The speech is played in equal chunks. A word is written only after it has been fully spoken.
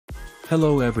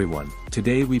Hello everyone,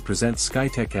 today we present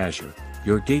Skytech Azure,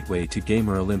 your gateway to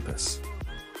Gamer Olympus.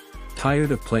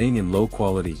 Tired of playing in low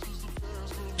quality?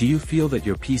 Do you feel that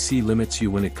your PC limits you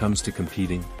when it comes to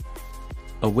competing?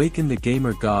 Awaken the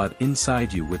gamer god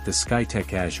inside you with the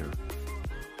Skytech Azure.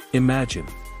 Imagine.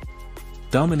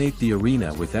 Dominate the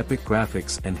arena with epic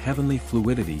graphics and heavenly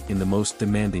fluidity in the most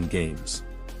demanding games.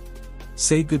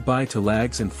 Say goodbye to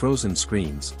lags and frozen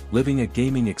screens, living a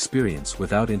gaming experience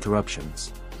without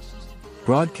interruptions.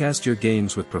 Broadcast your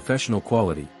games with professional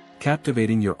quality,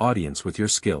 captivating your audience with your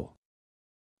skill.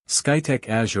 Skytech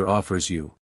Azure offers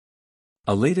you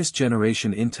a latest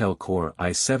generation Intel Core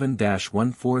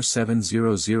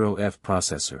i7-14700F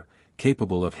processor,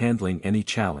 capable of handling any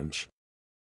challenge.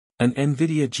 An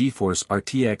NVIDIA GeForce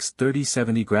RTX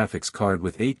 3070 graphics card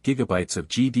with 8GB of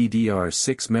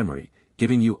GDDR6 memory,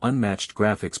 giving you unmatched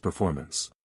graphics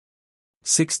performance.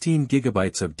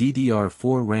 16GB of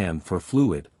DDR4 RAM for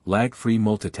fluid, lag-free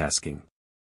multitasking.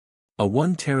 A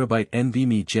 1TB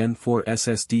NVMe Gen 4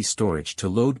 SSD storage to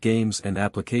load games and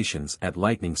applications at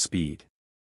lightning speed.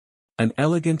 An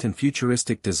elegant and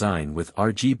futuristic design with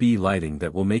RGB lighting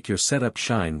that will make your setup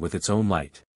shine with its own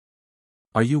light.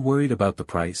 Are you worried about the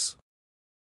price?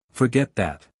 Forget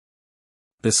that.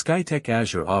 The Skytech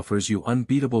Azure offers you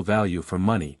unbeatable value for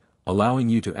money, allowing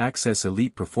you to access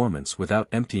elite performance without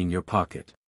emptying your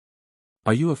pocket.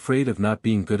 Are you afraid of not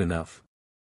being good enough?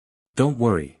 Don't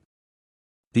worry.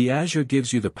 The Azure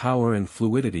gives you the power and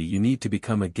fluidity you need to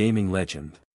become a gaming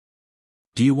legend.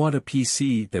 Do you want a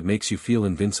PC that makes you feel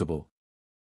invincible?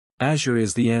 Azure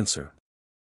is the answer.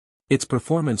 Its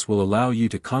performance will allow you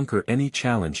to conquer any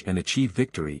challenge and achieve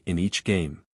victory in each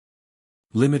game.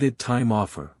 Limited time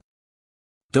offer.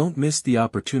 Don't miss the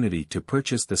opportunity to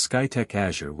purchase the Skytech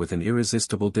Azure with an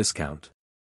irresistible discount.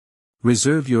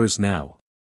 Reserve yours now.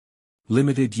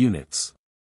 Limited units.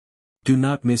 Do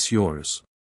not miss yours.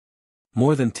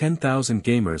 More than 10,000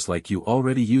 gamers like you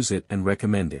already use it and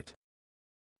recommend it.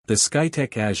 The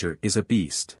Skytech Azure is a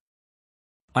beast.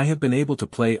 I have been able to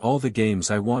play all the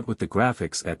games I want with the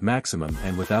graphics at maximum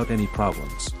and without any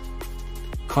problems.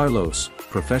 Carlos,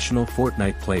 professional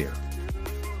Fortnite player.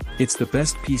 It's the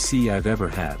best PC I've ever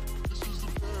had.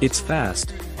 It's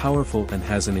fast, powerful and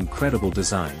has an incredible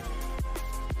design.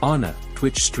 Anna,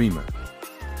 Twitch streamer.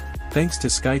 Thanks to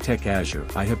Skytech Azure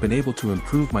I have been able to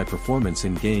improve my performance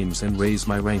in games and raise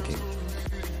my ranking.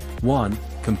 Juan,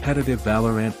 competitive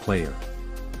Valorant player.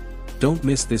 Don't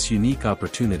miss this unique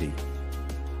opportunity.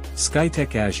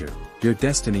 Skytech Azure, your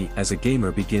destiny as a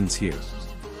gamer begins here.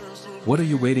 What are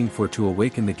you waiting for to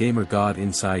awaken the gamer god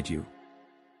inside you?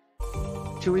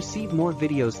 To receive more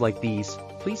videos like these,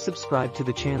 please subscribe to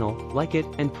the channel, like it,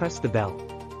 and press the bell.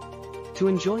 To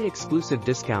enjoy exclusive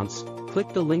discounts,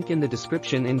 click the link in the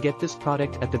description and get this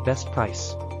product at the best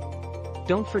price.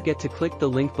 Don't forget to click the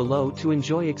link below to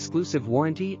enjoy exclusive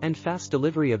warranty and fast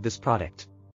delivery of this product.